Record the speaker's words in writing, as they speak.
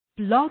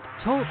Blog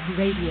Talk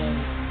Radio.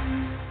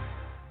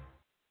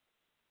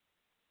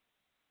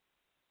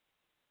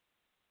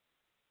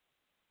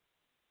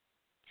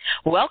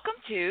 Welcome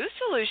to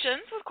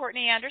Solutions with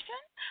Courtney Anderson.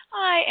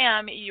 I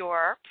am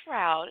your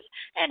proud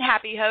and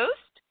happy host,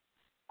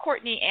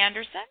 Courtney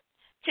Anderson.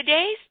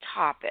 Today's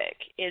topic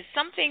is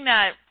something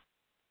that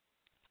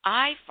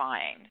I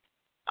find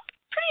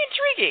pretty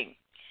intriguing.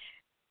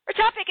 Our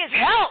topic is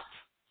health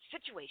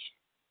situation.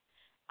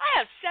 I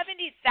have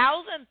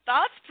 70,000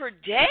 thoughts per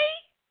day?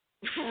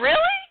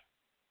 Really?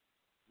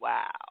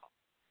 Wow.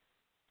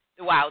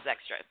 The wow's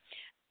extra.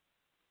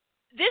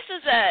 This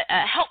is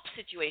a help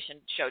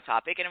situation show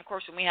topic, and of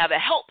course when we have a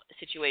help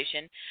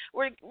situation,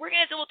 we're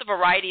going to deal with a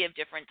variety of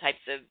different types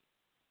of,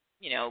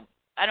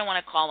 I don't want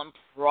to call them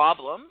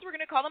problems, we're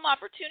going to call them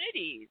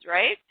opportunities,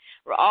 right?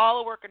 We're all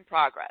a work in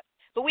progress,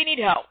 but we need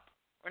help.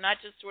 We're not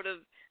just sort of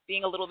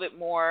being a little bit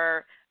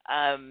more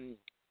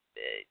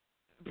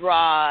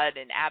broad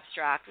and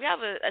abstract. We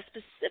have a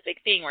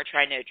specific thing we're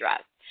trying to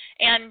address.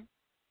 And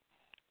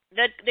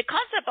the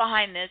concept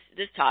behind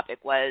this topic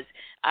was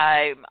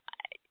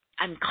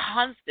I'm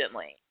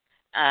constantly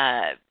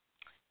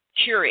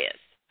curious.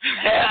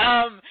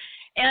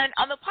 And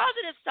on the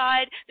positive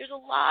side, there's a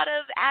lot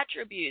of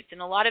attributes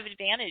and a lot of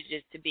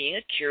advantages to being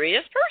a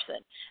curious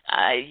person.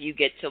 You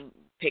get to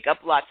pick up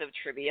lots of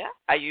trivia.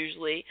 I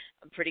usually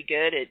am pretty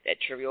good at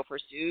Trivial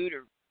Pursuit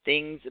or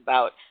things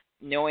about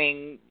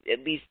knowing at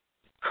least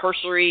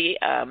cursory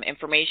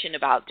information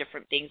about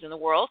different things in the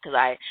world because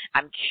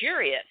I'm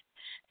curious.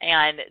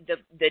 And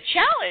the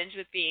challenge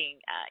with being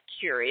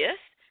curious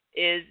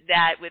is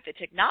that with the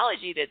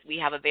technology that we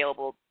have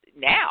available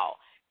now,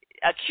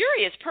 a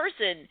curious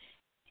person,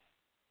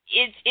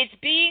 it's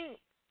being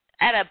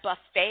at a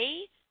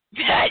buffet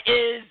that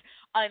is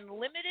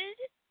unlimited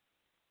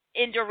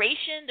in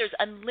duration. There's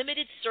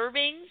unlimited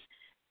servings,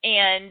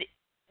 and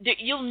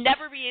you'll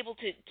never be able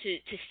to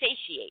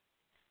satiate,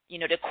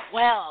 to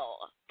quell,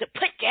 to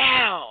put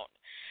down,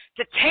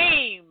 to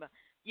tame,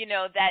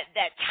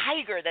 that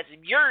tiger that's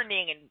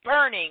yearning and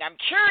burning. I'm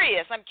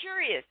curious.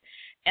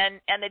 And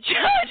the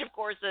challenge, of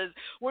course, is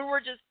when we're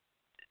just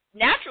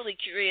naturally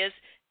curious,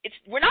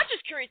 we're not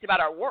just curious about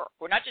our work.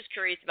 We're not just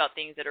curious about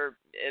things that are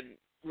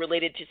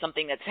related to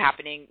something that's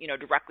happening,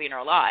 directly in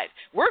our lives.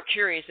 We're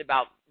curious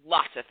about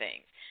lots of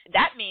things.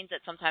 That means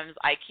that sometimes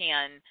I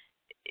can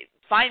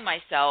find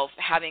myself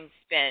having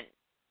spent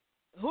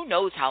who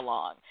knows how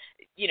long,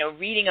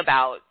 reading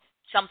about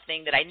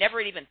something that I never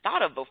even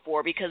thought of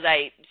before because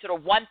I sort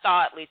of one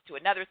thought leads to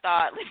another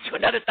thought,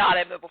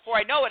 and before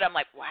I know it, I'm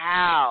like,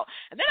 wow.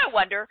 And then I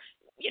wonder,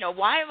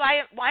 why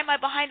am I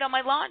behind on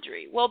my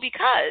laundry? Well,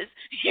 because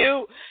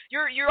you're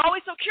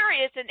always so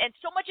curious and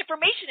so much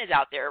information is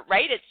out there,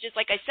 right? It's just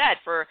like I said,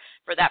 for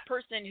that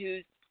person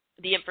who's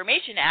the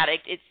information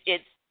addict,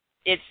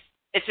 it's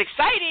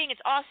exciting,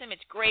 it's awesome,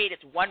 it's great,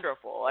 it's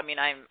wonderful. I mean,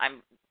 I'm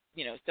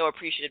so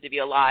appreciative to be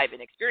alive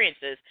and experience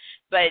this,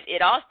 but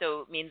it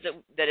also means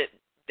that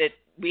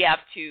we have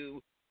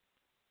to,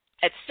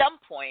 at some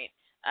point,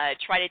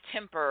 try to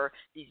temper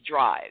these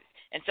drives.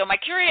 And so my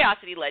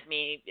curiosity led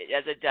me,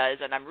 as it does,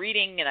 and I'm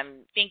reading and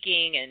I'm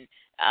thinking and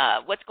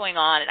what's going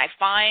on, and I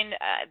find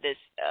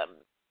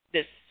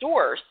this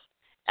source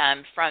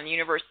from the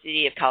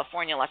University of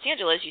California, Los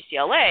Angeles,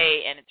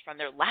 UCLA, and it's from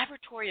their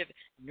Laboratory of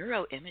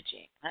Neuro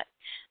Imaging.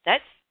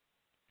 That's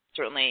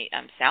certainly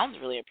sounds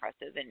really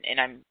impressive, and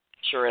I'm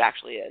sure it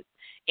actually is.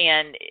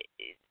 And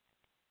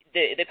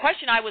the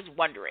question I was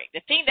wondering,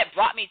 the thing that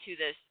brought me to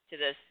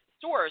this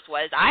source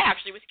was I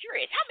actually was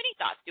curious. How many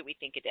thoughts do we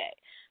think a day?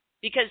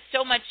 Because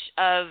so much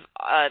of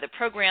the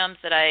programs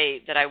that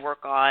I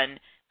work on,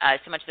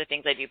 so much of the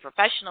things I do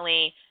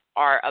professionally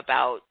are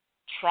about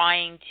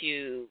trying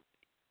to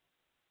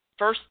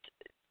first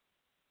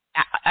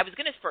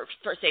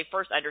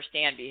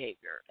understand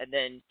behavior and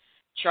then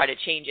try to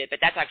change it, but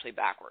that's actually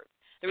backwards.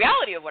 The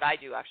reality of what I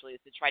do actually is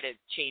to try to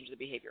change the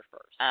behavior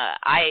first.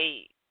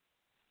 I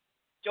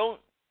don't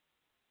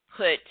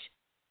put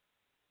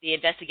the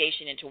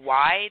investigation into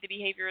why the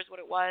behavior is what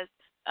it was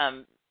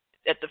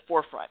at the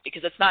forefront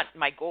because it's not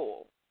my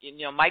goal.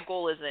 My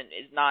goal is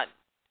not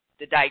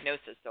the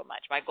diagnosis so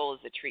much. My goal is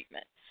the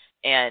treatment.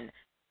 And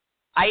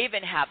I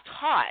even have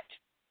taught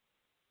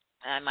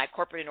my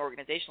corporate and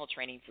organizational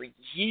training for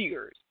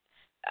years.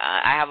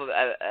 I have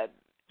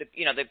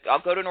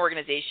I'll go to an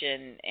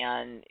organization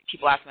and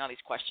people ask me all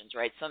these questions,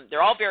 right?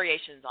 They're all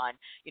variations on,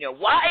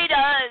 why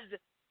does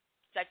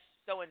such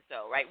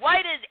so-and-so, right?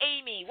 Why does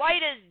Amy? Why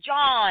does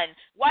John?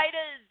 Why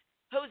does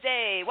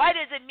Jose? Why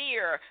does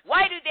Amir?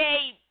 Why do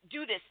they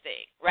do this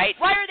thing, right?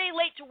 Why are they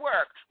late to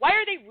work? Why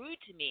are they rude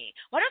to me?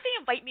 Why don't they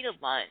invite me to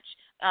lunch?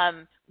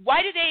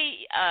 Why do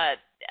they,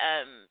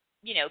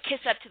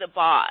 kiss up to the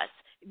boss?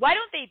 Why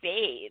don't they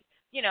bathe?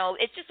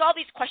 It's just all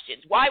these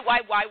questions. Why,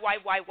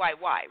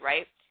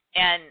 right?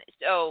 And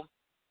so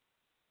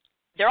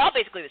they're all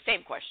basically the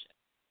same question.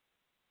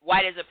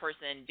 Why does a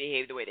person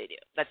behave the way they do?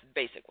 That's the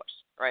basic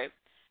question, right?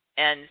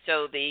 And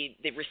so the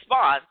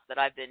response that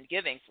I've been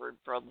giving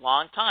for a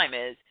long time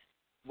is,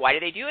 why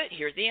do they do it?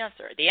 Here's the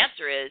answer. The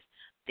answer is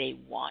they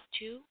want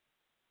to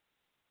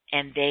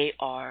and they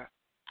are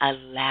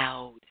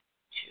allowed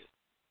to,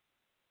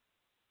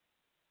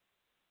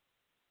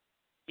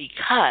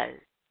 because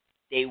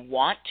they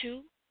want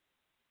to.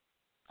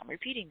 I'm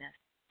repeating this.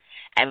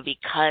 And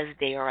because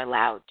they are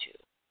allowed to.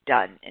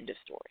 Done. End of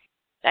story.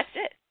 That's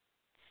it.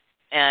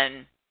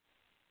 And,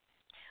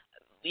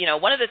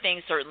 one of the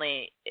things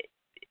certainly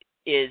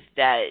is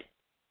that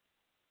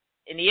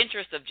in the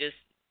interest of just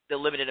the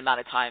limited amount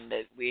of time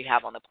that we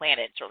have on the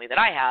planet, certainly that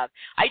I have,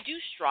 I do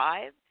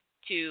strive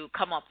to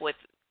come up with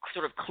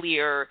sort of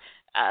clear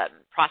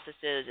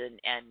processes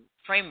and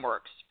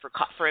frameworks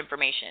for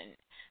information,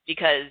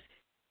 because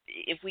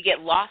if we get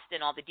lost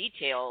in all the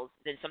details,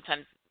 then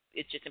sometimes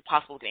it's just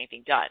impossible to get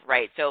anything done,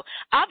 right? So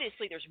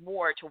obviously there's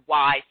more to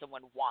why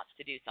someone wants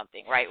to do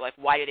something, right? Like,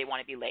 why do they want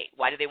to be late?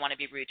 Why do they want to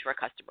be rude to a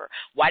customer?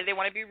 Why do they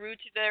want to be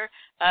rude to their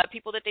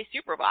people that they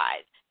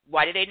supervise?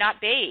 Why do they not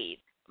bathe?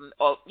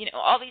 All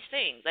these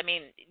things. I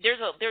mean,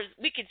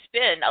 we could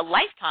spend a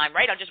lifetime,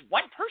 right, on just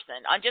one person,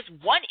 on just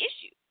one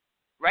issue,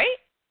 right?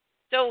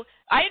 So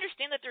I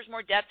understand that there's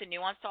more depth and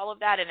nuance to all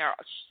of that, and there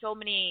are so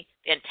many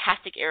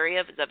fantastic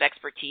areas of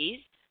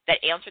expertise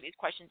that answer these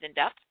questions in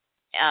depth.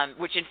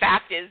 Which in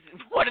fact is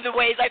one of the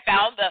ways I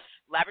found the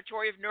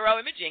Laboratory of Neuro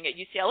Imaging at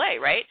UCLA,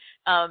 right?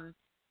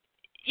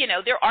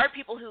 There are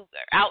people who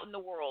are out in the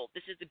world.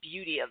 This is the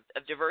beauty of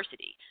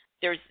diversity.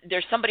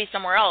 There's somebody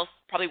somewhere else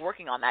probably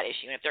working on that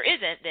issue. And if there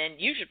isn't, then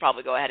you should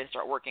probably go ahead and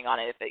start working on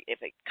it.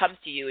 If it comes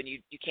to you and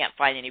you can't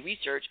find any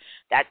research,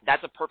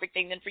 that's a perfect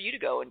thing then for you to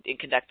go and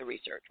conduct the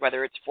research,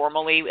 whether it's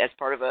formally as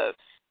part of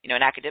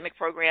an academic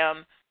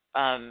program,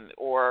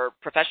 or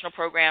professional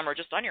program, or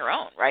just on your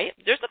own, right?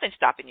 There's nothing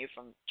stopping you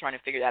from trying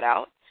to figure that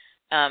out.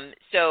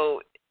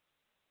 So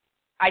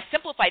I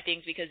simplify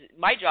things because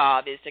my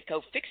job is to go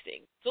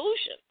fixing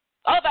solutions,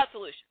 all about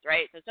solutions,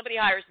 right? So somebody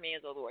hires me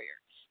as a lawyer.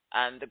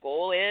 The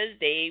goal is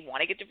they want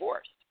to get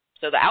divorced.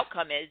 So the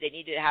outcome is they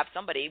need to have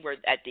somebody where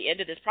at the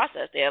end of this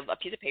process, they have a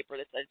piece of paper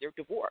that says they're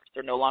divorced.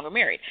 They're no longer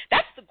married.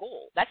 That's the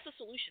goal. That's the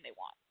solution they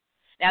want.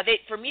 Now,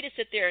 for me to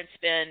sit there and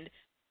spend,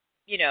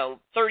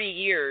 30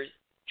 years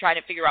trying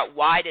to figure out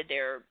why did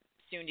their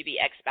soon-to-be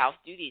ex-spouse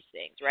do these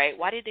things, right?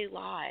 Why did they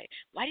lie?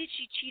 Why did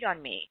she cheat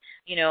on me?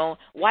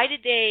 Why did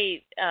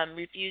they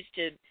refuse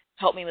to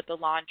help me with the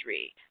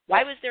laundry?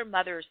 Why was their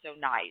mother so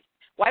nice?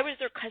 Why was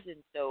their cousin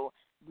so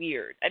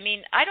weird? I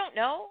mean, I don't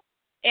know.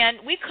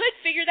 And we could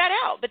figure that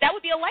out, but that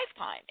would be a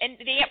lifetime. And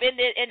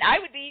I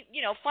would be,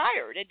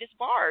 fired and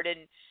disbarred.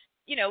 And,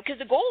 because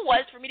the goal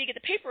was for me to get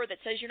the paper that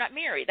says you're not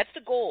married. That's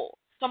the goal.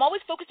 So I'm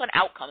always focused on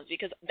outcomes,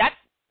 because that's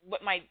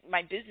what my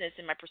business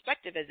and my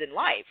perspective is in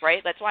life,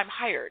 right? That's why I'm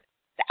hired,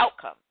 the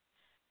outcome.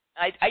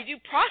 I do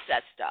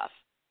process stuff,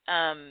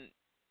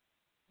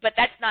 but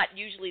that's not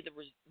usually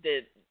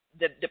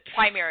the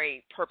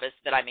primary purpose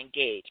that I'm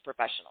engaged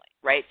professionally,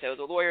 right? So as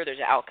a lawyer, there's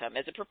an outcome.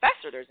 As a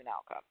professor, there's an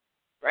outcome,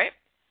 right?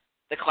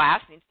 The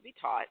class needs to be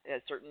taught. It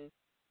has certain,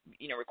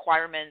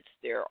 requirements.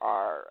 There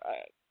are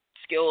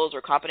skills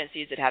or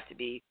competencies that have to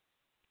be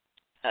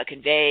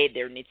conveyed.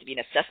 There needs to be an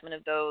assessment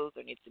of those.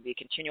 There needs to be a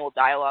continual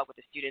dialogue with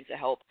the students to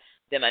help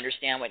them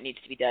understand what needs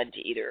to be done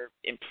to either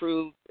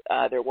improve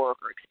their work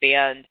or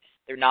expand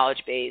their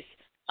knowledge base.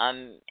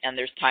 And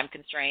there's time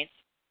constraints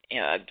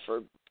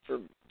for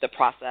the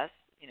process,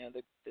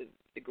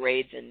 the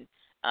grades, and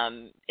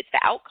it's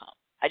the outcome.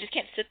 I just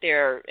can't sit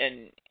there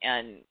and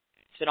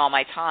spend all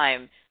my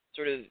time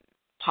sort of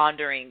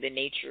pondering the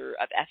nature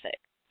of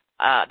ethics.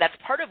 That's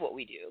part of what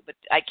we do, but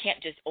I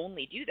can't just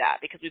only do that,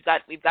 because we've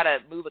got to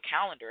move a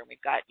calendar, and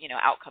we've got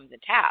outcomes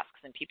and tasks,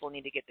 and people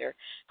need to get their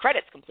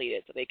credits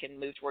completed so they can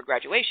move toward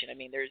graduation. I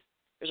mean, there's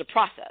a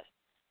process,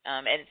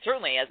 and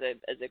certainly as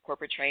a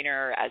corporate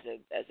trainer, as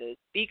a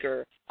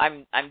speaker,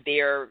 I'm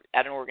there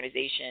at an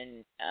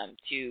organization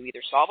to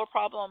either solve a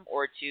problem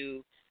or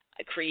to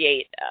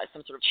create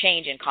some sort of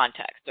change in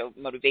context. So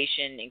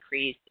motivation,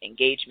 increase,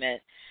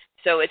 engagement.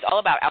 So it's all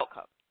about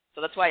outcomes. So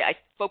that's why I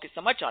focus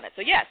so much on it.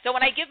 So so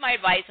when I give my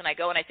advice and I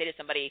go and I say to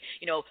somebody,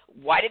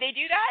 why did they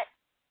do that?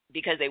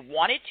 Because they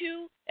wanted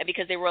to and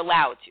because they were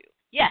allowed to.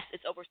 Yes,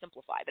 it's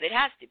oversimplified, but it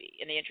has to be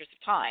in the interest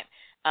of time.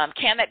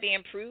 Can that be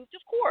improved?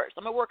 Of course.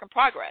 I'm a work in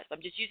progress.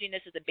 I'm just using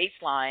this as a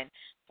baseline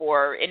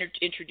for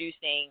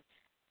introducing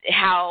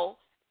how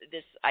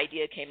this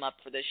idea came up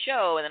for the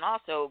show, and then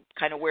also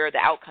kind of where the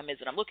outcome is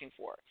that I'm looking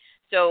for.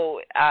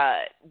 So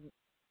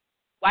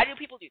why do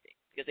people do things?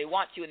 Because they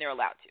want to and they're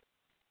allowed to.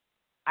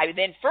 I would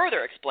then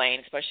further explain,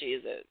 especially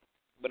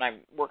when I'm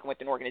working with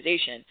an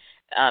organization,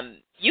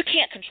 you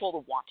can't control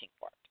the wanting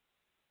part.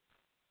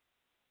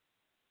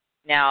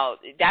 Now,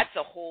 that's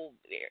a whole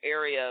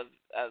area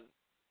of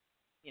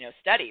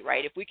study,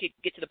 right? If we could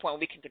get to the point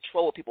where we can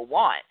control what people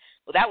want,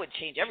 well, that would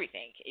change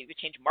everything. It would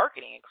change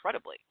marketing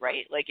incredibly,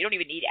 right? Like, you don't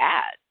even need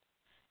ads.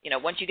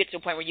 Once you get to a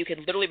point where you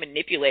can literally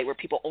manipulate where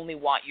people only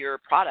want your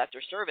product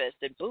or service,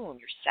 then boom,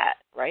 you're set,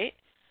 right?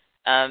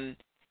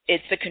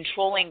 It's the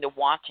controlling the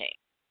wanting.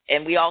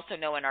 And we also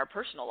know in our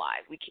personal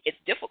lives, it's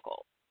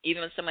difficult.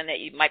 Even with someone that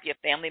you might be a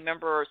family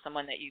member or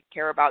someone that you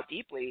care about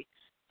deeply,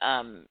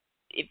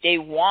 if they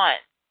want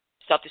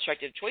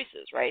self-destructive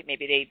choices, right?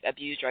 Maybe they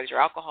abuse drugs or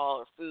alcohol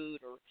or food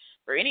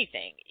or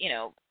anything.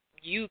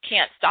 You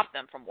can't stop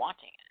them from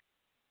wanting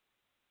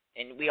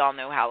it. And we all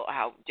know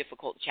how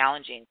difficult,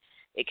 challenging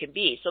it can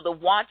be. So the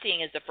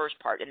wanting is the first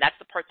part, and that's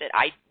the part that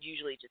I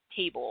usually just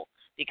table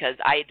because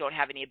I don't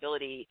have any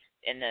ability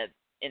in the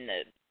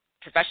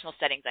professional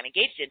settings I'm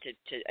engaged in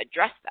to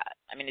address that.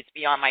 I mean, it's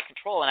beyond my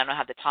control, and I don't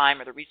have the time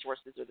or the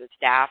resources or the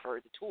staff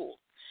or the tools.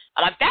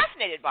 And I'm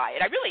fascinated by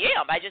it. I really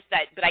am.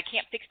 But I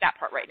can't fix that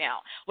part right now.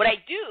 What I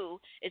do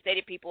is say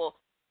to people,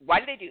 why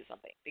do they do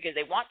something? Because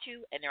they want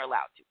to and they're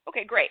allowed to.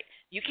 Okay, great.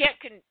 You can't,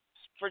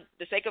 for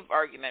the sake of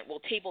argument, we'll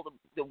table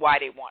the why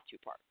they want to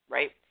part,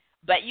 right?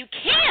 But you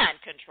can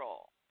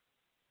control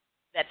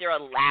that they're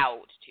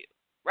allowed to.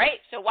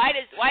 Right? So why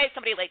is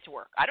somebody late to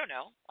work? I don't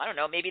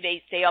know. Maybe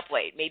they stay up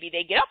late. Maybe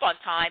they get up on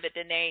time, but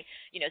then they,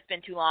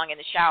 spend too long in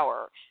the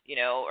shower,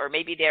 or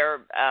maybe they're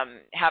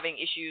having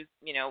issues,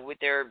 with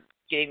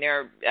getting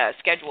their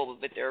schedule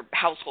with their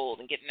household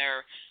and getting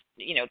their,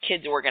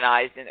 kids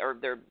organized or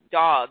their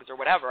dogs or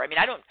whatever. I mean,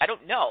 I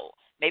don't know.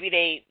 Maybe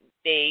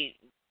they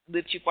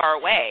live too far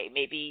away.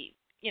 Maybe,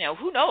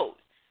 who knows?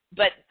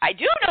 But I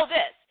do know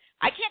this.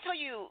 I can't tell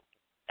you,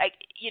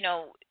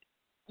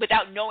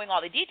 without knowing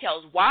all the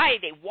details, why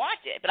they want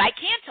it. But I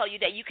can tell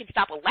you that you can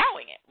stop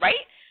allowing it,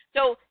 right?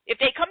 So if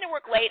they come to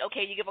work late,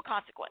 okay, you give a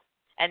consequence.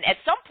 And at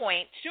some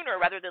point,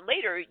 sooner rather than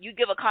later, you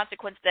give a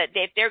consequence that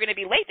if they're going to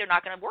be late, they're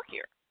not going to work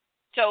here.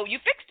 So you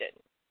fixed it.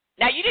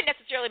 Now, you didn't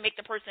necessarily make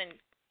the person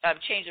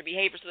change their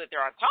behavior so that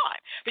they're on time,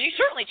 but you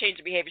certainly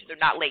changed their behavior so they're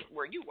not late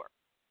where you were.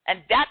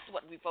 And that's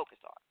what we focus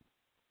on.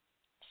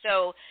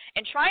 So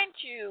in trying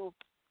to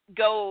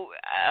go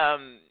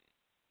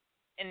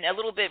in a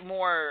little bit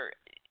more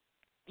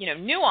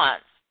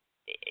nuance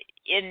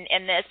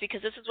in this,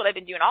 because this is what I've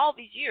been doing all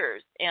these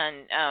years,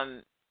 and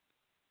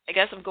I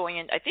guess I'm going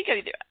in. I think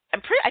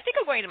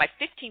I'm going into my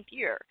 15th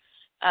year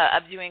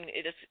of doing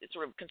this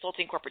sort of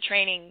consulting, corporate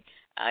training,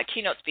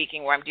 keynote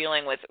speaking, where I'm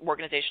dealing with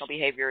organizational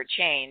behavior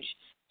change,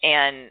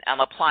 and I'm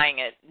applying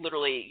it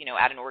literally,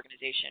 at an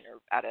organization or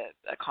at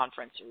a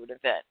conference or an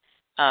event.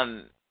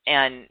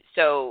 And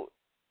so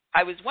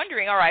I was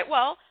wondering, all right,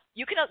 well,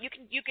 you can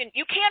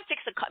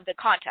fix the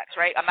context,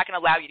 right? I'm not going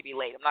to allow you to be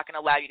late. I'm not going to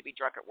allow you to be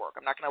drunk at work.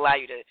 I'm not going to allow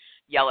you to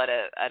yell at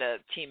a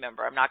team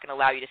member. I'm not going to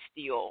allow you to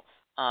steal.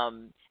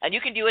 And you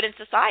can do it in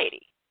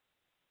society,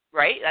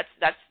 right?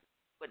 That's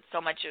what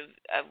so much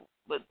of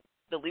what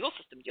the legal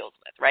system deals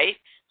with, right?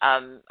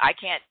 I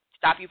can't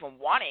stop you from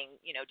wanting,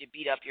 to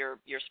beat up your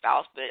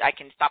spouse, but I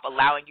can stop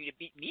allowing you to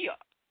beat me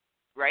up,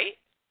 right?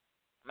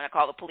 I'm going to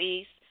call the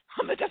police.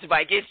 I'm going to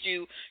testify against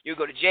you.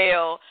 You'll go to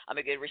jail. I'm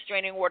going to get a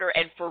restraining order.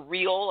 And for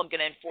real, I'm going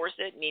to enforce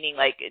it, meaning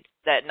like it's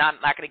that I'm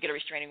not going to get a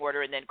restraining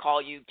order and then call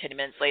you 10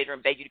 minutes later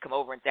and beg you to come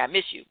over and say, I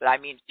miss you. But I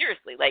mean,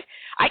 seriously, like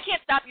I can't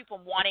stop you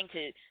from wanting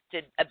to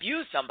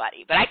abuse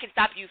somebody, but I can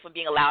stop you from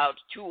being allowed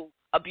to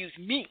abuse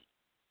me.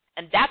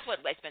 And that's what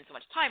I spend so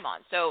much time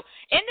on. So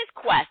in this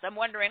quest, I'm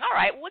wondering, all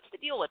right, what's the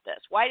deal with this?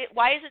 Why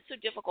is it so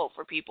difficult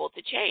for people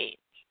to change?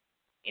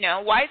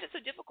 Why is it so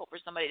difficult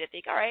for somebody to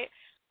think, all right,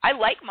 I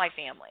like my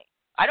family.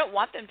 I don't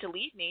want them to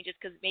leave me just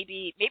because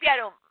maybe I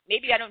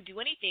don't do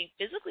anything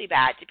physically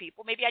bad to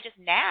people. Maybe I just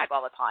nag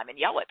all the time and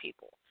yell at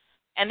people.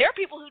 And there are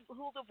people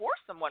who'll divorce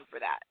someone for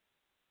that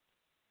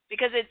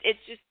because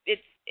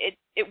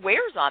it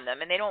wears on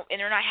them and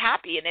they're not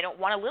happy and they don't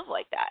want to live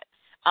like that.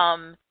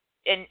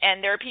 And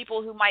there are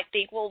people who might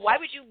think, well, why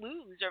would you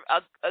lose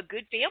a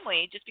good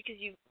family just because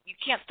you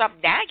can't stop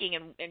nagging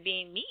and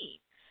being mean?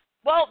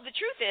 Well, the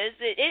truth is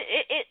that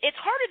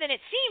it's harder than it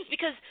seems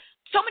because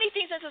so many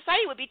things in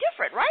society would be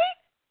different, right?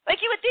 Like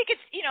you would think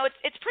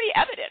it's pretty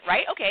evident,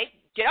 right? Okay,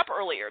 get up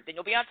earlier, then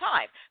you'll be on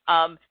time.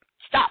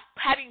 Stop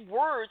having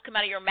words come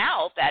out of your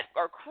mouth that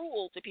are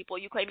cruel to people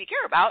you claim you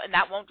care about, and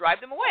that won't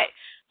drive them away.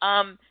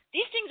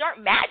 These things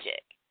aren't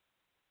magic.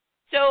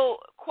 So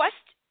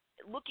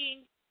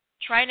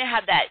trying to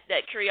have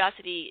that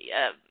curiosity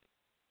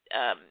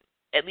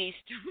at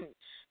least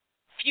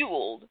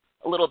fueled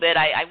a little bit,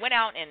 I went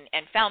out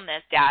and found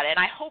this data, and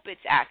I hope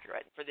it's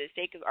accurate. For the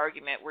sake of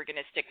argument, we're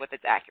going to stick with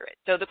it's accurate.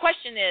 So the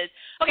question is,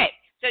 okay,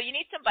 so you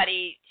need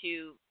somebody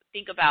to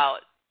think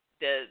about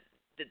the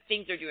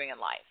things they're doing in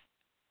life.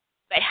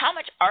 But how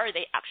much are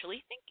they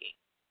actually thinking?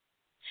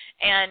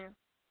 And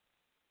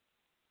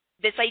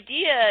this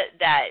idea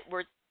that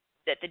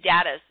the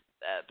data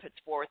puts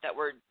forth that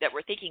we're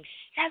thinking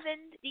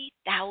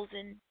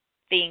 70,000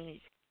 things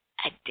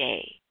a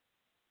day.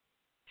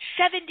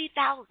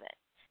 70,000.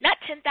 Not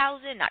 10,000,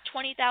 not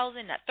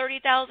 20,000, not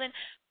 30,000.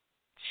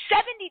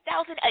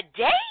 70,000 a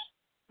day?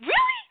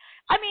 Really?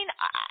 I mean,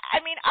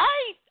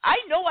 I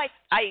know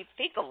I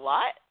think a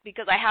lot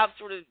because I have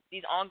sort of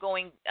these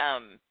ongoing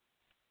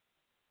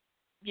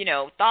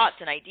thoughts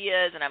and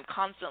ideas, and I'm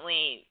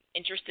constantly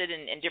interested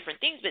in different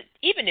things, but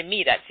even to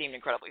me that seemed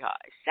incredibly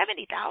high.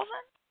 70,000?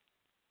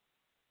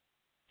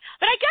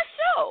 But I guess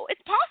so.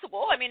 It's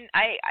possible. I mean,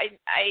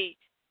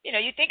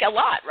 you think a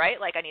lot, right?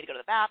 Like I need to go to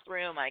the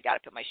bathroom, I got to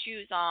put my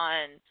shoes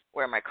on,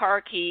 wear my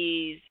car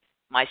keys,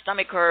 my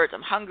stomach hurts,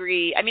 I'm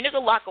hungry. I mean, there's a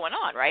lot going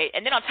on, right?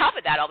 And then on top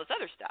of that, all this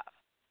other stuff.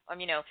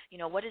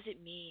 What does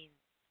it mean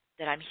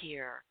that I'm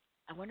here?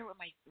 I wonder what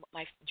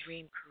my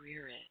dream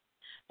career is.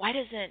 Why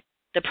doesn't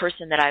the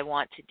person that I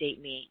want to date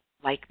me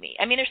like me?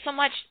 I mean, there's so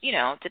much,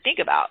 to think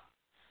about.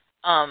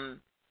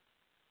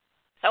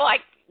 So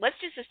let's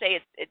just say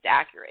it's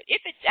accurate.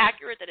 If it's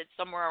accurate that it's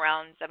somewhere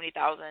around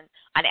 70,000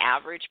 on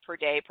average per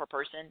day per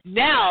person,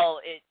 now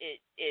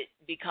it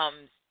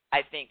becomes,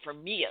 I think, for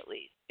me at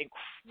least,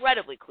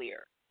 incredibly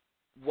clear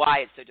why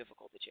it's so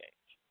difficult to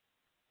change.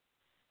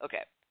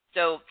 Okay,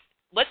 so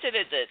let's say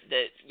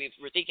that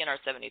we're thinking our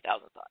 70,000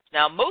 thoughts.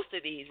 Now, most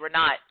of these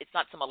it's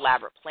not some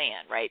elaborate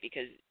plan, right?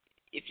 Because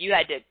if you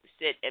had to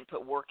sit and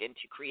put work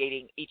into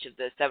creating each of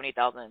the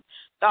 70,000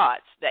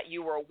 thoughts, that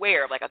you were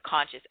aware of, like a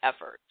conscious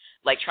effort,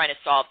 like trying to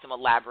solve some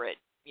elaborate,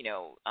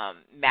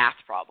 math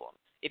problem.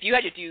 If you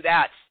had to do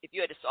that, if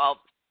you had to solve,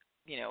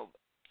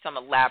 some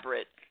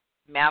elaborate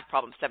math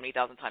problem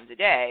 70,000 times a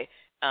day,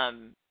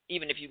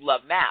 even if you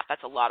love math,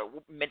 that's a lot of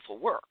mental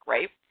work,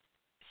 right?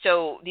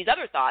 So these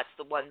other thoughts,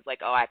 the ones like,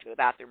 oh, I have to go to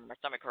the bathroom, my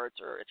stomach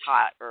hurts, or it's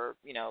hot, or,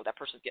 that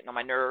person's getting on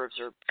my nerves,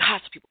 or,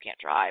 gosh, people can't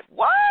drive.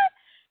 What?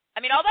 I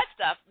mean, all that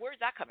stuff, where's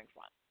that coming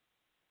from?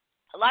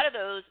 A lot of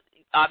those,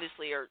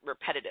 obviously, are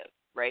repetitive,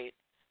 right?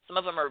 Some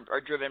of them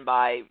are driven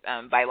by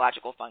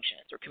biological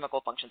functions or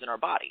chemical functions in our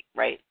body,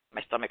 right?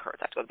 My stomach hurts,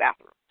 I have to go to the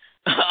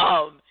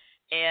bathroom.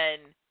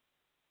 And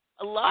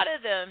a lot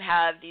of them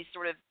have these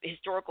sort of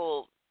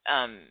historical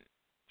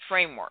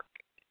framework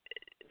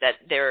that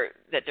they're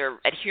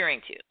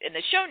adhering to. In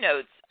the show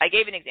notes, I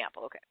gave an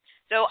example. Okay,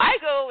 so I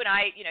go and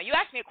you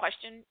ask me a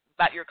question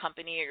about your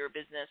company or your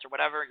business or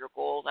whatever, your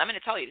goals. I'm going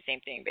to tell you the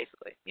same thing,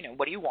 basically.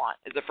 What do you want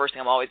is the first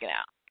thing I'm always going to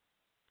ask.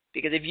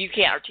 Because if you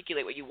can't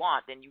articulate what you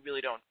want, then you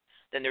really don't.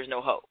 Then there's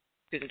no hope.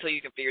 Because until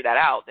you can figure that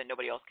out, then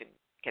nobody else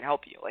can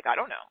help you. Like, I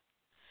don't know.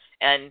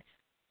 And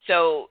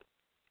so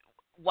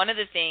one of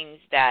the things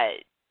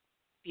that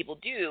people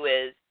do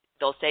is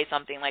they'll say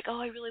something like, oh,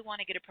 I really want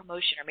to get a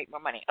promotion or make more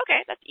money.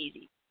 Okay, that's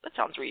easy. That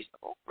sounds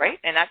reasonable, right?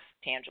 And that's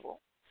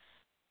tangible.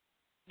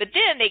 But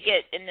then they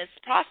get in this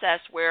process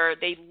where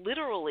they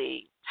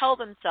literally tell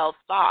themselves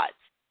thoughts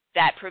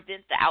that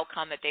prevent the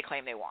outcome that they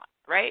claim they want,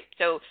 right?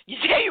 So you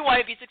say you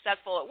want to be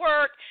successful at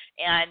work,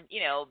 and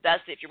thus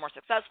if you're more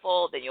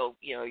successful, then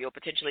you'll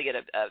potentially get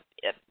a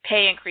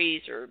pay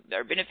increase or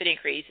benefit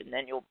increase, and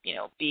then you'll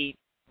be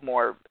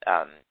more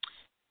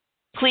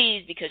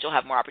pleased because you'll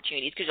have more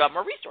opportunities because you'll have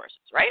more resources,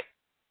 right?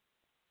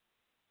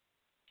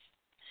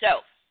 So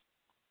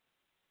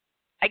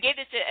I gave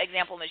this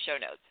example in the show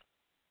notes.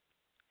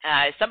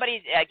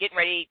 Somebody's getting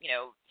ready,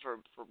 for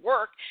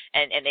work,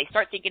 and they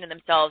start thinking to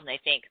themselves, and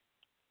they think,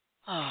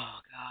 oh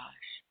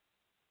gosh,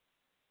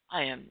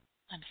 I'm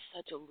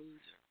such a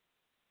loser.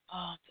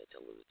 Oh, I'm such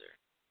a loser.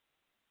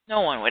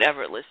 No one would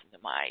ever listen to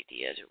my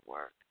ideas at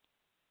work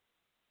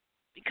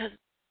because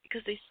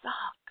they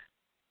suck.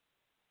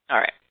 All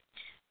right.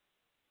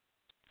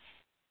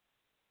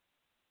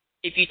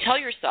 If you tell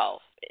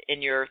yourself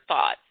in your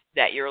thoughts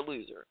that you're a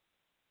loser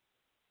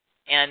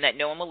and that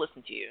no one will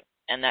listen to you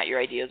and that your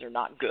ideas are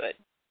not good,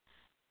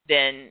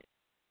 then,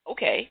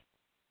 okay,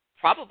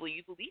 probably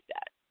you believe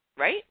that,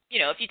 right?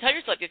 If you tell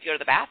yourself you have to go to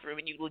the bathroom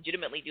and you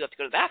legitimately do have to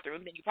go to the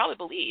bathroom, then you probably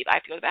believe I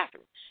have to go to the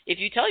bathroom. If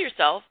you tell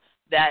yourself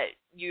that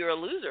you're a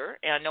loser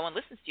and no one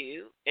listens to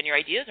you and your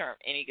ideas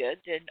aren't any good,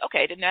 then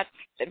okay, then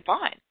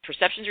fine.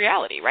 Perception's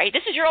reality, right?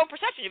 This is your own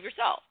perception of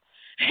yourself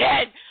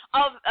and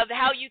of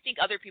how you think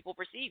other people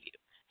perceive you.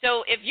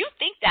 So if you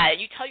think that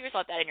and you tell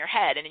yourself that in your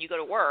head and then you go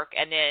to work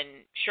and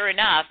then sure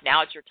enough,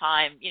 now it's your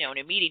time, in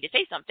a meeting to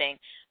say something,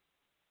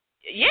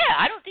 yeah,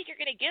 I don't think you're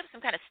going to give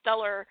some kind of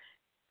stellar,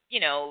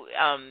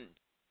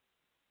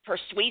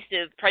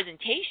 persuasive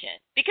presentation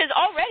because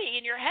already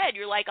in your head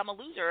you're like, I'm a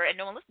loser and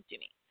no one listens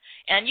to me.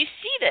 And you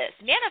see this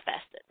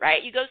manifested,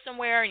 right? You go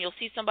somewhere and you'll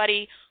see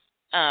somebody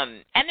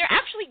and they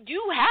actually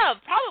do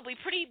have probably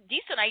pretty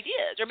decent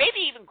ideas or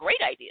maybe even great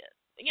ideas.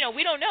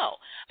 We don't know.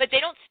 But they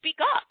don't speak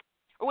up.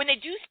 Or when they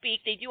do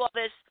speak, they do all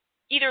this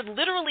either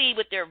literally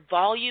with their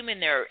volume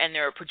and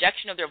their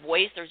projection of their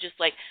voice. They're just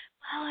like,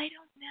 well, I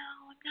don't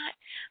know.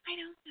 I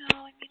don't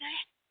know. I mean,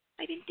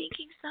 I've been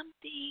thinking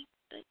something,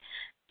 but,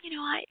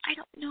 I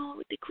don't know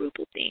what the group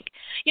will think.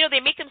 They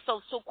make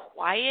themselves so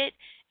quiet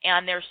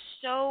and they're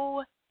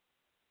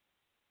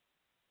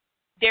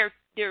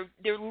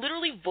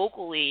literally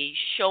vocally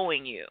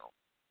showing you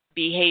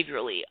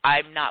behaviorally,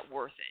 I'm not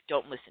worth it.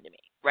 Don't listen to me,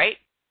 right?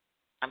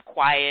 I'm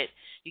quiet.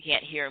 You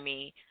can't hear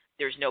me.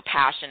 There's no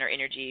passion or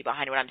energy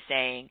behind what I'm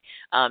saying.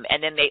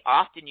 And then they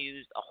often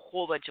use a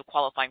whole bunch of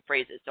qualifying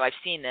phrases. So I've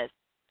seen this.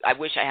 I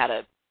wish I had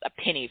a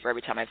penny for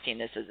every time I've seen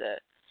this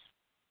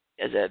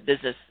as a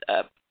business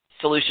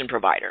solution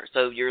provider.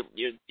 So you're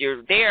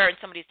there and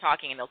somebody's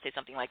talking and they'll say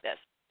something like this.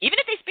 Even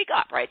if they speak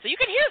up, right? So you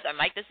can hear them.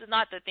 Like, this is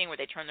not the thing where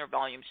they turn their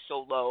volume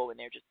so low and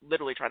they're just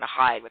literally trying to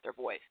hide with their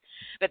voice.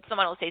 But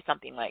someone will say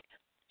something like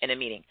in a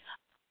meeting,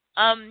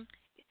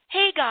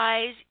 hey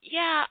guys,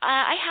 yeah,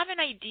 I have an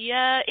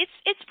idea.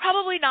 It's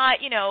probably not,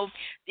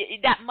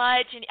 that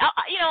much, and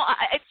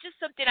it's just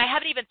something I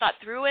haven't even thought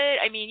through it.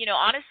 I mean,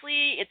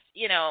 honestly,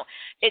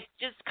 it's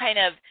just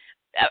kind of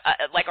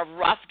like a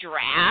rough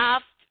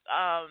draft.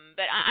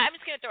 But I'm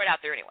just gonna throw it out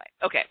there anyway.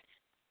 Okay.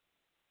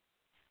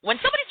 When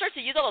somebody starts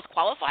to use all those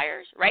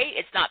qualifiers, right?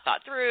 It's not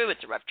thought through.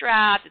 It's a rough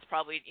draft. It's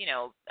probably,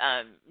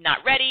 not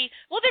ready.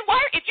 Well, then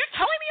if you're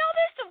telling me all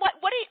this, then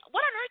what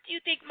on earth do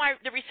you think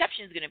the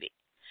reception is going to be?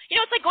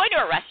 It's like going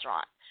to a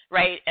restaurant,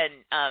 right? And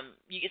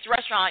it's a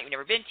restaurant you've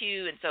never been to,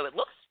 and so it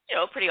looks,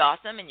 pretty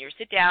awesome. And you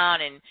sit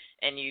down and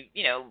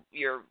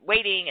you're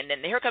waiting, and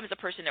then here comes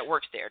the person that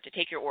works there to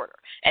take your order.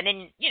 And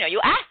then you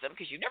ask them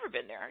because you've never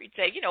been there. You'd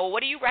say, what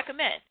do you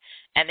recommend?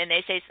 And then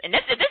they say, and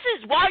this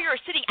is while you're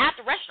sitting at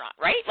the restaurant,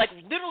 right? Like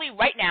literally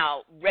right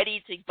now, ready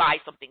to buy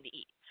something to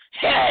eat.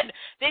 And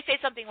they say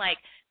something like,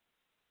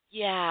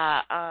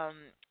 yeah,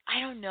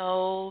 I don't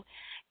know.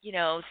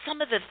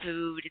 Some of the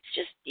food, it's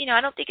just, I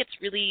don't think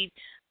it's really,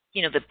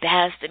 the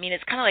best. I mean,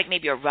 it's kind of like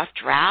maybe a rough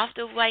draft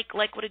of like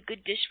what a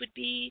good dish would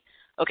be.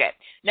 Okay.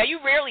 Now, you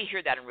rarely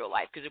hear that in real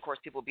life because, of course,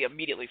 people will be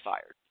immediately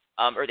fired,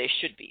 or they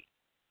should be.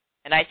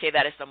 And I say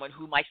that as someone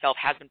who myself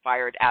has been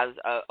fired as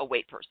a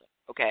wait person.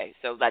 Okay.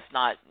 So that's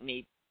not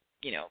me,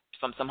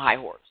 some high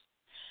horse.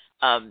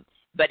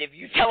 But if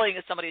you're telling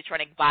somebody who's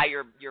trying to buy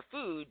your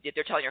food, if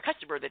they're telling your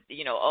customer that,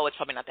 oh, it's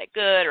probably not that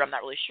good, or I'm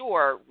not really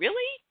sure,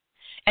 really?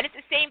 And it's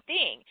the same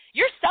thing.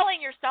 You're selling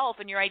yourself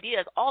and your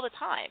ideas all the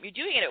time. You're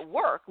doing it at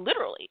work,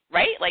 literally,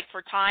 right? Like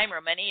for time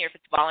or money, or if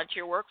it's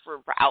volunteer work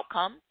for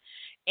outcome.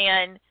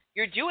 And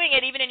you're doing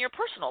it even in your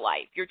personal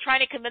life. You're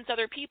trying to convince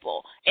other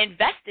people,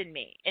 invest in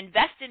me.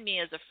 Invest in me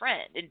as a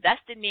friend.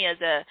 Invest in me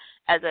as a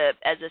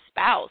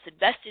spouse.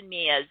 Invest in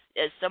me as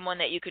someone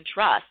that you can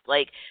trust.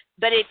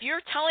 But if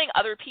you're telling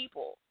other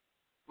people,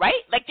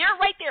 right? Like they're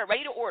right there,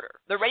 ready to order.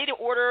 They're ready to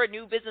order a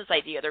new business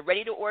idea. They're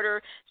ready to order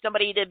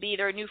somebody to be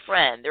their new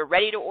friend. They're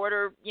ready to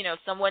order,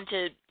 someone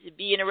to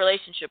be in a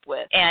relationship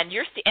with. And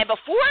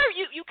before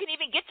you can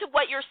even get to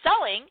what you're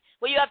selling,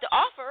 what you have to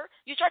offer,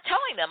 you start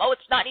telling them, oh,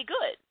 it's not any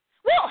good.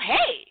 Well,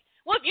 hey,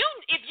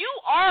 if you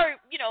are,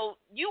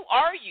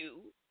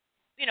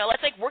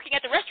 that's like working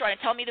at the restaurant and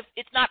telling me that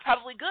it's not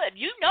probably good.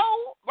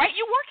 Right?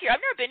 You work here.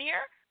 I've never been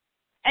here.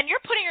 And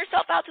you're putting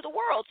yourself out to the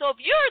world. So if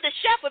you're the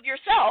chef of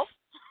yourself,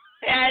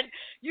 and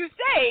you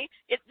say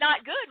it's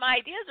not good, my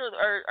ideas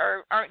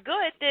aren't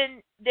good,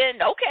 then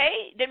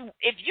okay. Then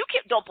if you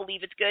don't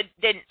believe it's good,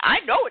 then I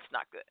know it's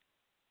not good,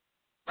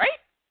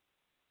 right?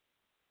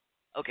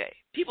 Okay,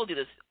 people do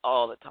this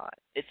all the time.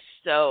 It's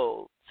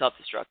so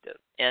self-destructive,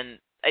 and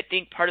I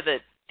think part of the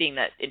thing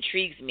that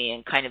intrigues me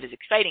and kind of is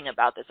exciting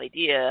about this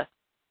idea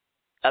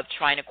of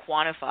trying to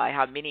quantify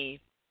how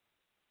many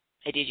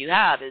ideas you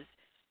have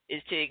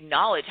is to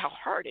acknowledge how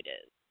hard it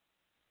is.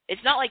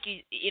 It's not like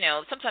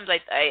sometimes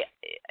I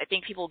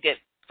think people get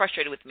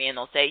frustrated with me and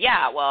they'll say,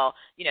 yeah, well,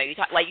 you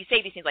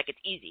say these things like it's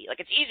easy.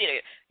 Like it's easy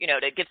to,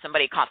 to give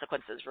somebody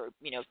consequences for,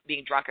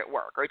 being drunk at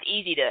work, or it's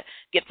easy to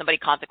give somebody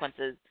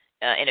consequences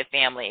in a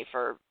family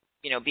for,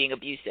 being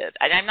abusive.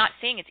 And I'm not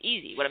saying it's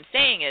easy. What I'm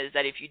saying is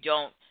that if you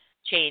don't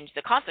change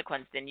the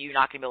consequence, then you're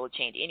not going to be able to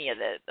change any of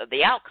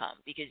the outcome,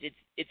 because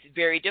it's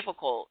very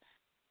difficult.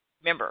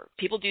 Remember,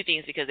 people do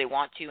things because they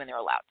want to and they're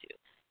allowed to.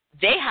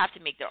 They have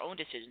to make their own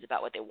decisions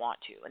about what they want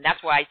to. And that's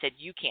why I said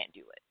you can't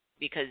do it,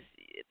 because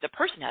the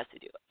person has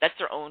to do it. That's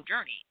their own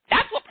journey.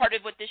 That's what part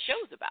of what this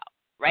show's about,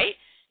 right?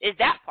 Is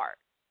that part.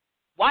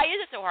 Why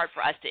is it so hard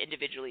for us to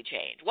individually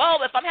change?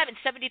 Well, if I'm having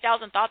 70,000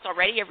 thoughts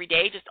already every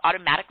day, just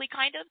automatically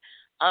kind of,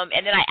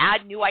 and then I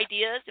add new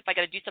ideas, if I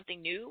got to do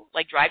something new,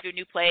 like drive to a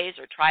new place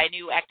or try a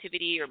new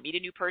activity or meet a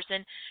new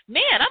person,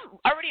 man, I'm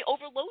already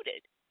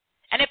overloaded.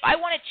 And if I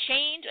want to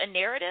change a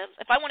narrative,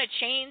 if I want to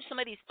change some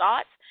of these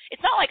thoughts,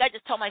 it's not like I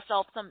just tell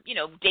myself some,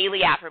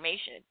 daily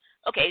affirmation.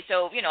 Okay,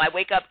 so, I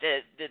wake up,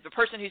 the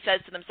person who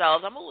says to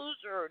themselves, I'm a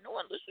loser, no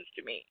one listens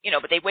to me,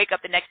 but they wake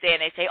up the next day and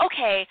they say,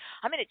 okay,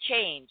 I'm going to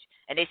change.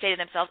 And they say to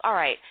themselves, all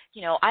right,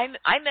 I'm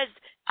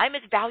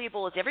as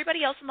valuable as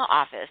everybody else in the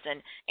office,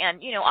 and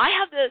I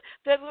have the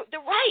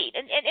right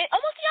and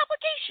almost the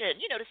obligation,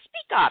 to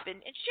speak up and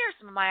share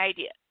some of my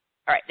ideas.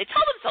 All right, they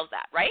tell themselves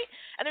that, right?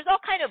 And there's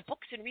all kind of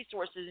books and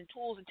resources and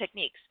tools and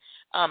techniques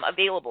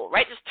available,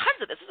 right? There's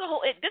tons of this.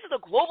 This is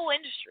a global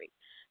industry,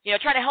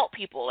 trying to help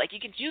people. Like,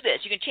 you can do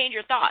this. You can change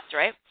your thoughts,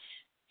 right?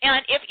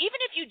 And even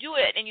if you do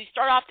it and you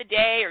start off the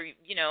day, or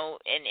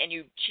and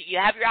you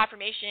have your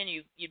affirmation,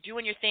 you're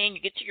doing your thing,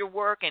 you get to your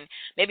work, and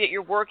maybe at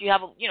your work you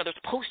have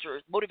there's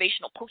posters,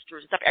 motivational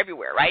posters and stuff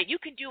everywhere, right? You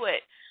can do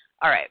it.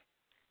 All right,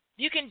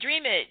 you can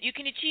dream it, you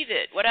can achieve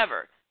it,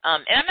 whatever.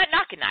 And I'm not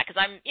knocking that,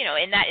 because I'm,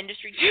 in that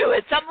industry too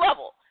at some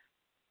level.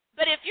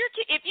 But if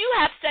you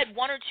have said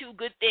one or two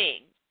good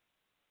things,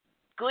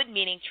 good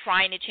meaning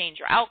trying to change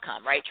your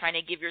outcome, right? Trying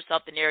to give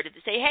yourself the narrative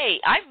to say, hey,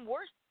 I'm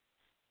worth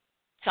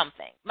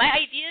something. My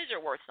ideas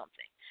are worth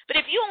something. But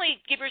if you only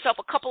give yourself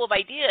a couple of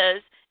ideas,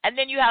 and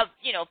then you have,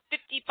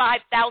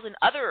 55,000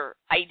 other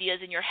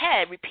ideas in your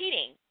head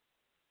repeating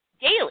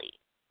daily,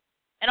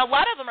 And a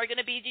lot of them are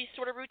going to be these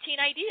sort of routine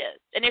ideas.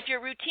 And if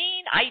your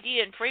routine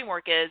idea and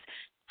framework is,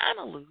 I'm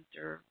a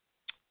loser,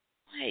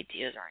 my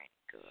ideas aren't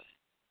good.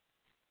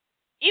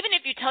 Even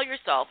if you tell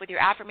yourself with your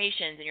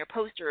affirmations and your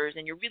posters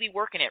and you're really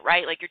working it,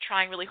 right, like you're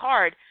trying really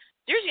hard,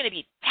 there's going to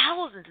be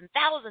thousands and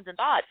thousands of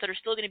thoughts that are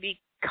still going to be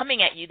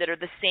coming at you that are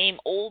the same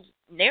old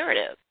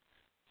narrative,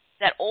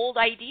 that old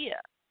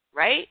idea,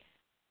 right?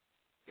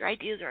 Your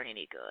ideas aren't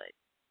any good.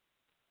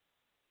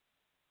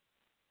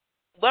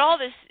 What all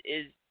this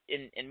is,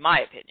 in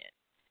my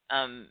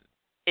opinion,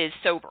 is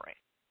sobering,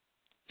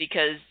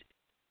 because,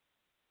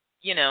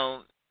 you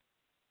know,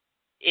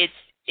 it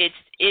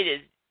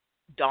is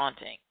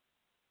daunting.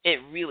 It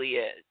really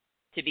is,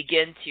 to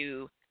begin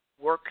to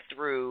work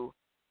through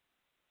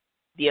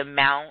the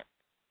amount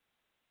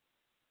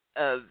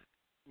of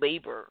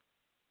labor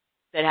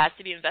that has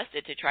to be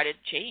invested to try to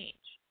change,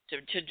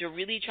 to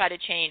really try to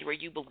change where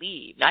you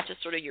believe, not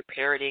just sort of you're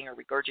parroting or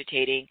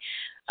regurgitating,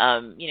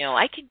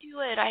 I can do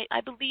it,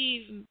 I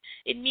believe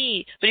in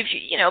me. But if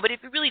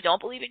you really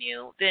don't believe in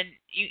you, then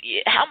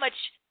how much,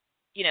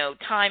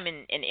 time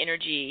and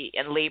energy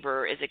and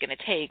labor is it going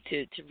to take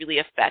to really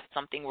affect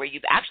something where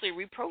you've actually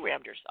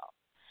reprogrammed yourself?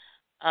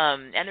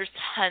 And there's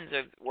tons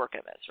of work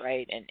in this,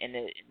 right?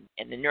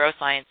 In the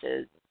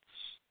neurosciences,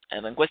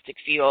 linguistic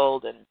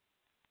field,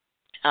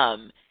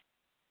 and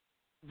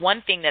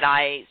one thing that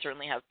I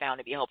certainly have found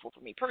to be helpful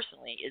for me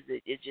personally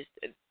is just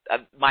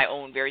my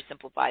own very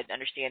simplified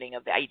understanding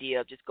of the idea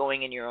of just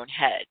going in your own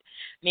head.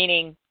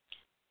 Meaning,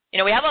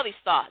 we have all these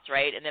thoughts,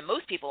 right? And then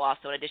most people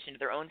also, in addition to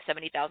their own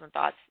 70,000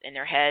 thoughts in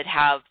their head,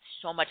 have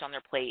so much on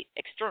their plate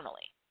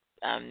externally.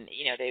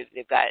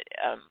 They've got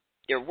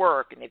their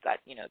work, and they've got,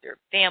 their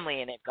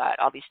family, and they've got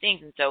all these things.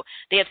 And so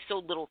they have so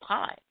little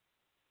time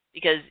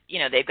because,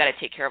 they've got to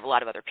take care of a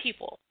lot of other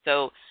people.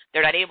 So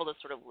they're not able to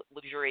sort of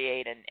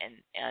luxuriate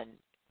and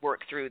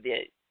work through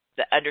the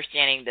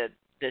understanding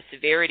the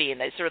severity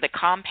and the sort of the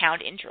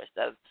compound interest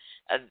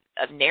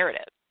of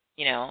narrative.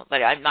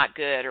 Like I'm not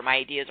good, or my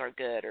ideas aren't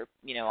good, or,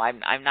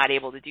 I'm not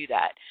able to do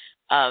that.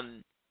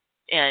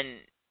 And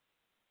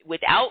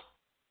without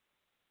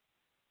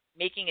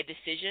making a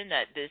decision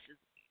that this is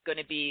going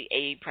to be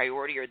a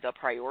priority or the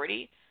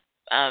priority,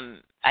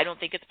 I don't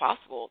think it's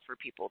possible for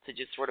people to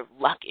just sort of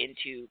luck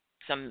into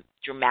some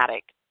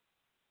dramatic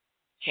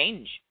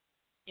change.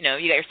 You got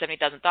your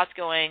 70,000 thoughts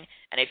going,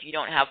 and if you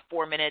don't have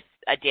 4 minutes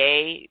a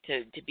day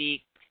to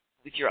be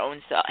with your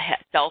own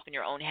self in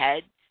your own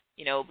head,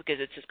 because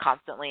it's just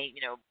constantly,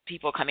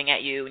 people coming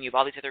at you, and you have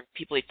all these other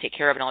people to take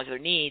care of and all these other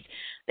needs,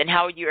 then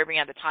how are you ever going to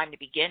have the time to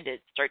begin to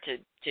start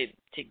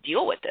to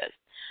deal with this?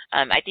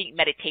 I think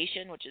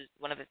meditation, which is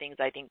one of the things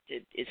I think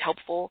is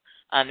helpful.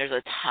 There's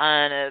a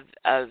ton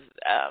of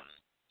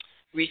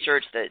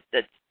research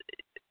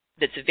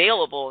that's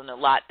available, and a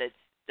lot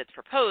that's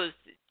proposed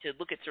to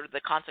look at sort of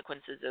the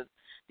consequences of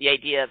the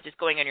idea of just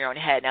going in your own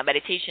head. Now,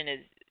 meditation is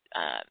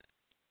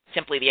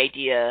simply the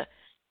idea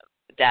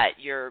that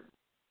you're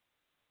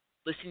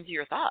listening to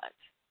your thoughts.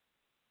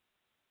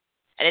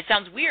 And it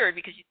sounds weird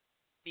because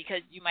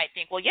you might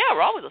think, well, yeah,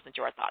 we're always listening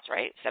to our thoughts,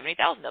 right?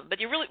 70,000 of them.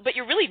 But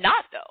you're really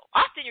not, though.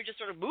 Often you're just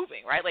sort of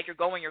moving, right? Like you're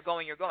going.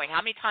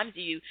 How many times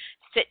do you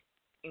sit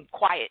in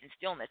quiet and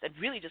stillness and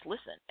really just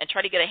listen and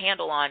try to get a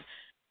handle on,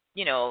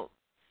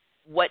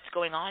 what's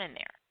going on in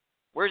there?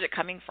 Where is it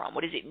coming from?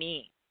 What does it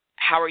mean?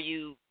 How are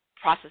you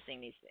processing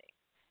these things?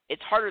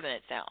 It's harder than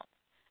it sounds.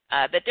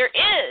 But there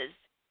is,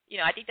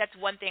 I think that's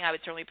one thing I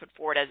would certainly put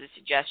forward as a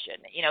suggestion.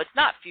 It's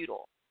not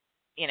futile.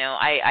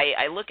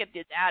 I look at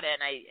the data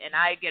and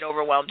I get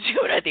overwhelmed too,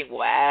 and I think,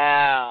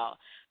 wow.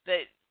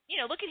 But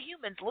look at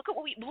humans. Look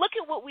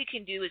at what we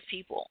can do as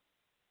people.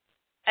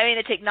 I mean,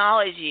 the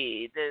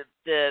technology,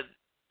 the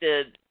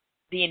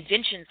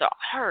inventions, the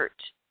art,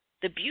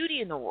 the beauty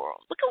in the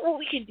world. Look at what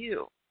we can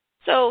do.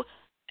 So,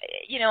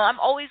 I'm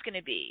always going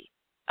to be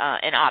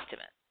an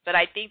optimist. But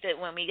I think that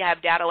when we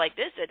have data like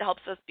this, it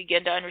helps us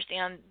begin to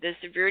understand the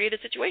severity of the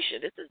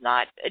situation. This is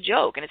not a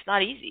joke, and it's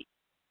not easy.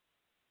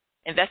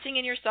 Investing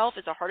in yourself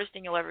is the hardest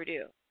thing you'll ever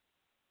do.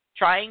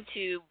 Trying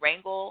to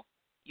wrangle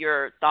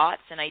your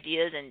thoughts and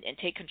ideas and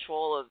take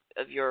control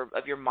of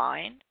your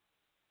mind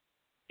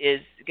is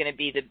going to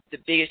be the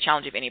biggest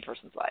challenge of any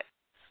person's life.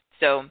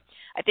 So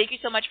I thank you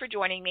so much for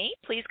joining me.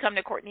 Please come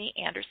to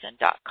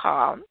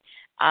CourtneyAnderson.com.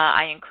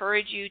 I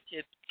encourage you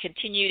to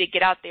continue to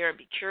get out there and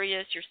be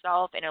curious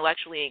yourself,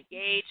 intellectually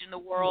engaged in the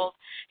world,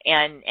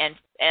 and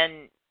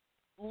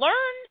learn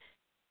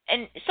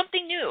and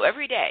something new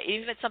every day,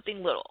 even if it's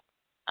something little,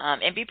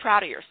 and be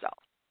proud of yourself.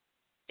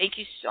 Thank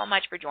you so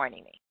much for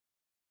joining me.